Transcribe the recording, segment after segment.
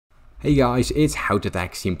Hey guys, it's How to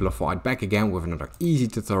Tech Simplified back again with another easy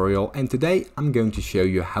tutorial, and today I'm going to show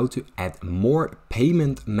you how to add more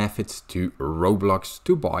payment methods to Roblox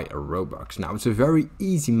to buy a Robux. Now it's a very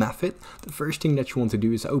easy method. The first thing that you want to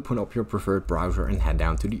do is open up your preferred browser and head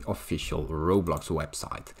down to the official Roblox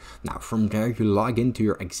website. Now from there you log into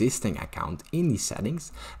your existing account in the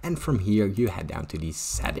settings, and from here you head down to the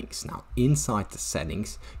settings. Now inside the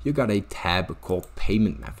settings you got a tab called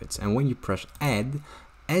payment methods, and when you press add,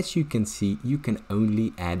 as you can see, you can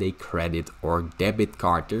only add a credit or debit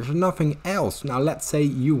card. There's nothing else. Now let's say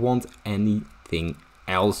you want anything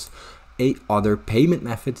else, a other payment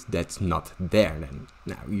method that's not there. Then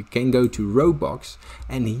now you can go to Roblox,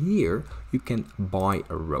 and here you can buy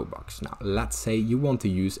a Robux. Now let's say you want to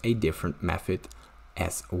use a different method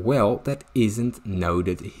as well that isn't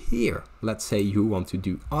noted here. Let's say you want to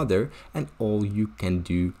do other, and all you can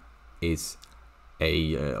do is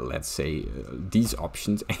let's say these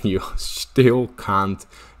options, and you still can't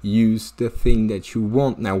use the thing that you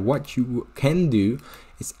want. Now what you can do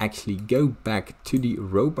is actually go back to the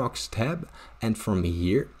Robux tab, and from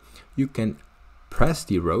here you can press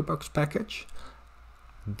the Robux package,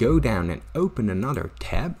 go down and open another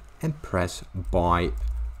tab and press buy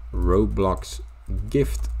Roblox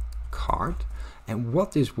gift card. And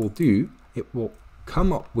what this will do, it will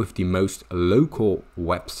come up with the most local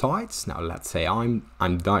websites. Now let's say I'm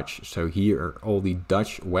Dutch, so here are all the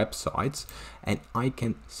Dutch websites, and I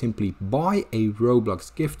can simply buy a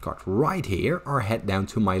Roblox gift card right here, or head down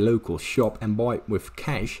to my local shop and buy it with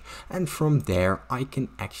cash, and from there I can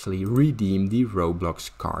actually redeem the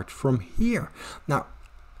Roblox card from here. Now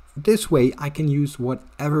this way I can use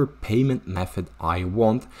whatever payment method I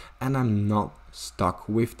want, and I'm not stuck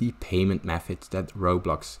with the payment methods that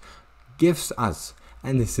Roblox gives us.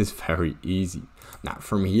 And this is very easy. Now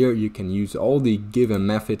from here you can use all the given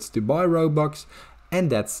methods to buy Robux,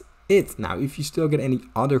 and that's it. Now if you still get any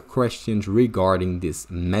other questions regarding this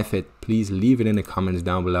method, please leave it in the comments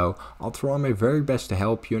down below. I'll try my very best to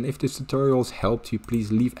help you, and if this tutorial has helped you,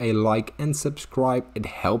 please leave a like and subscribe. It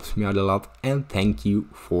helps me out a lot, and thank you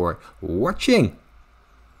for watching.